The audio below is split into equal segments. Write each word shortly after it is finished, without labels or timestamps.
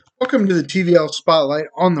Welcome to the TVL Spotlight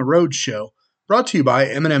on the Road show, brought to you by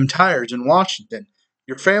M&M Tires in Washington,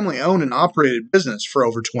 your family-owned and operated business for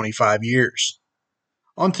over 25 years.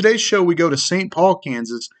 On today's show, we go to St. Paul,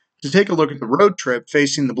 Kansas, to take a look at the road trip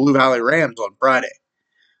facing the Blue Valley Rams on Friday.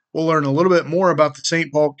 We'll learn a little bit more about the St.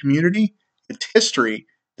 Paul community, its history,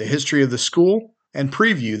 the history of the school, and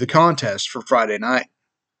preview the contest for Friday night.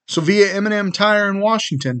 So via M&M Tire in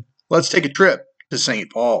Washington, let's take a trip to St.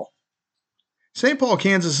 Paul. St. Paul,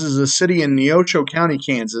 Kansas is a city in Neosho County,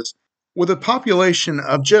 Kansas, with a population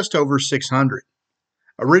of just over 600.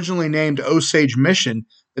 Originally named Osage Mission,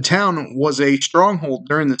 the town was a stronghold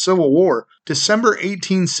during the Civil War. December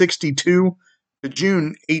 1862 to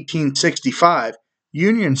June 1865,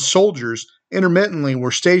 Union soldiers intermittently were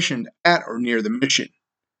stationed at or near the mission.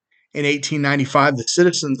 In 1895, the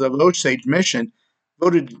citizens of Osage Mission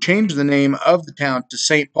voted to change the name of the town to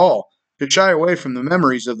St. Paul, to shy away from the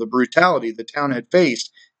memories of the brutality the town had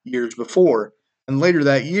faced years before, and later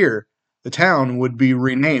that year, the town would be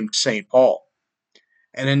renamed St. Paul.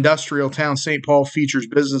 An industrial town, St. Paul features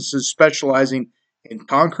businesses specializing in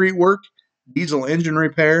concrete work, diesel engine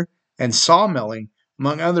repair, and sawmilling,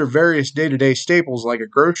 among other various day-to-day staples like a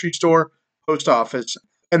grocery store, post office,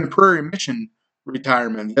 and the Prairie Mission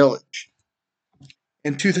Retirement Village.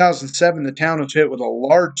 In 2007, the town was hit with a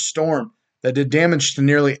large storm that did damage to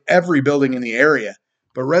nearly every building in the area,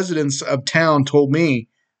 but residents of town told me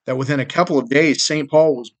that within a couple of days, St.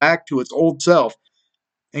 Paul was back to its old self,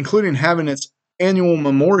 including having its annual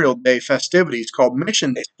Memorial Day festivities called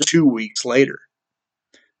Mission Day 2 weeks later.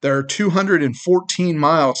 There are 214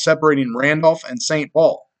 miles separating Randolph and St.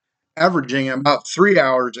 Paul, averaging about 3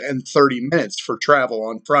 hours and 30 minutes for travel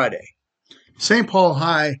on Friday. St. Paul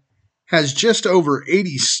High has just over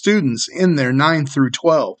 80 students in their 9 through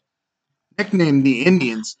 12. Nicknamed the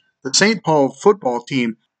Indians, the St. Paul football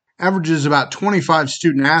team averages about 25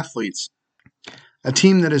 student athletes. A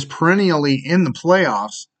team that is perennially in the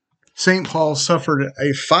playoffs, St. Paul suffered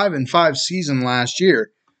a 5-5 season last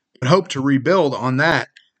year, but hope to rebuild on that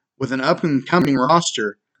with an up-and-coming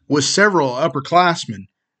roster with several upperclassmen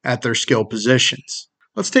at their skill positions.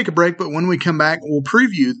 Let's take a break, but when we come back, we'll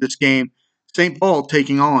preview this game, St. Paul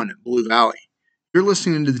taking on Blue Valley. You're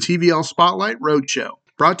listening to the TVL Spotlight Road Show,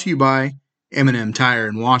 brought to you by M&M Tire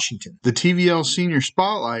in Washington. The TVL Senior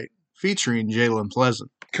Spotlight featuring Jalen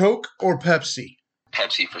Pleasant. Coke or Pepsi?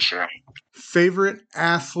 Pepsi for sure. Favorite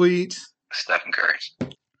athlete? Stephen Curry.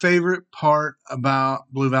 Favorite part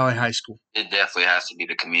about Blue Valley High School? It definitely has to be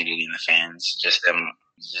the community and the fans.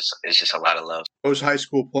 It's just a lot of love. Those high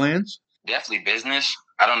school plans? Definitely business.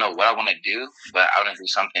 I don't know what I want to do, but I want to do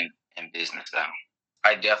something in business though.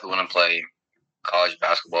 I definitely want to play college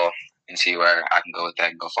basketball and see where I can go with that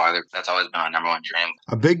and go farther. That's always been my number one dream.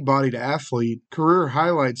 A big-bodied athlete. Career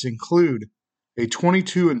highlights include a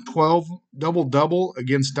 22-12 double-double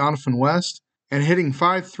against Donovan West and hitting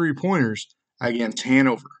 5 3-pointers against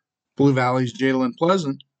Hanover. Blue Valley's Jalen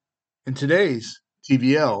Pleasant in today's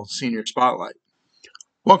TVL Senior Spotlight.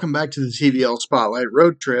 Welcome back to the TVL Spotlight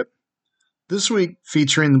Road Trip, this week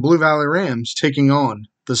featuring the Blue Valley Rams taking on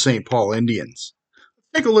the St. Paul Indians.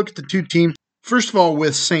 Let's take a look at the two teams. First of all,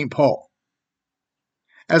 with St. Paul.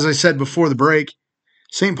 As I said before the break,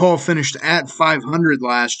 St. Paul finished at 500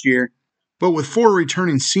 last year, but with 4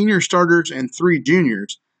 returning senior starters and 3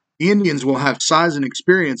 juniors, the Indians will have size and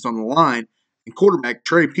experience on the line, and quarterback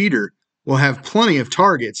Trey Peter will have plenty of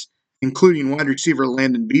targets, including wide receiver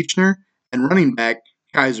Landon Beechner and running back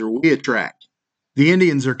Kaiser Weatrak. The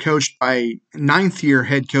Indians are coached by 9th-year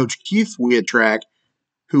head coach Keith Weatrak,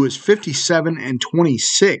 who is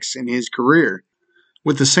 57-26 in his career.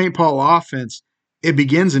 With the St. Paul offense, it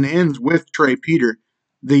begins and ends with Trey Peter.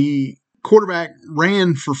 The quarterback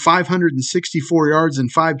ran for 564 yards and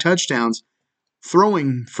 5 touchdowns,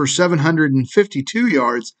 throwing for 752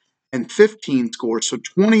 yards and 15 scores, so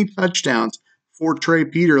 20 touchdowns for Trey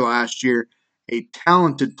Peter last year. A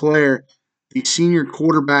talented player, the senior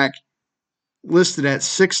quarterback listed at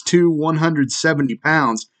 6'2", 170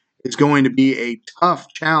 pounds, is going to be a tough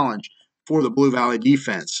challenge for the Blue Valley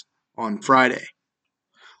defense on Friday.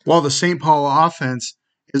 While the St. Paul offense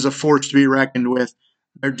is a force to be reckoned with,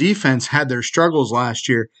 their defense had their struggles last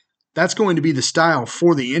year. That's going to be the style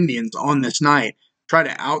for the Indians on this night, try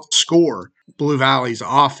to outscore Blue Valley's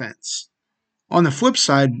offense. On the flip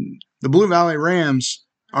side, the Blue Valley Rams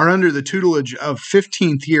are under the tutelage of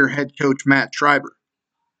 15th-year head coach Matt Schreiber.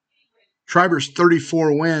 Schreiber's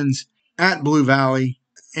 34 wins at Blue Valley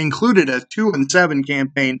included a 2-7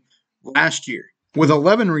 campaign last year. With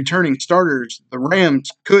 11 returning starters, the Rams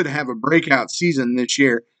could have a breakout season this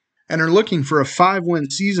year and are looking for a 5-win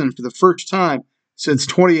season for the first time since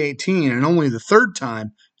 2018 and only the third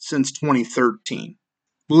time since 2013.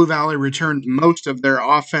 Blue Valley returned most of their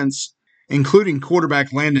offense, including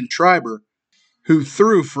quarterback Landon Schreiber, who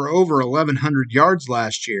threw for over 1,100 yards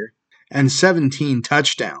last year and 17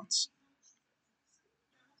 touchdowns.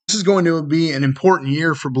 This is going to be an important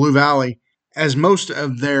year for Blue Valley, as most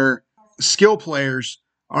of their skill players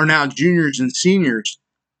are now juniors and seniors.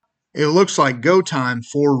 It looks like go time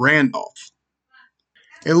for Randolph.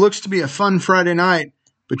 It looks to be a fun Friday night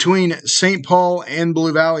between St. Paul and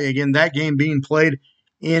Blue Valley. Again, that game being played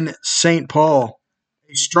in St. Paul.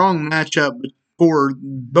 A strong matchup for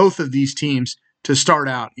both of these teams to start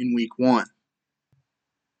out in week 1.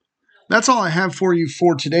 That's all I have for you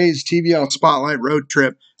for today's TVL Spotlight Road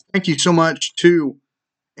Trip. Thank you so much to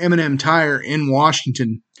M&M Tire in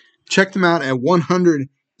Washington. Check them out at 100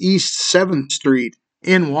 East 7th Street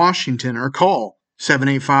in Washington, or call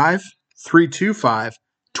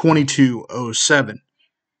 785-325-2207.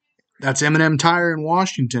 That's M&M Tire in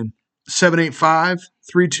Washington,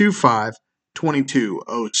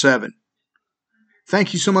 785-325-2207.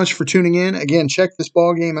 Thank you so much for tuning in. Again, check this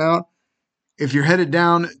ball game out. If you're headed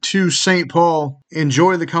down to St. Paul,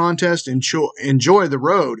 enjoy the contest, enjoy the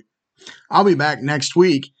road. I'll be back next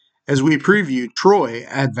week as we preview Troy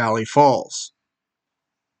at Valley Falls.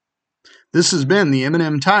 This has been the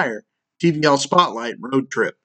M&M Tire TVL Spotlight Road Trip.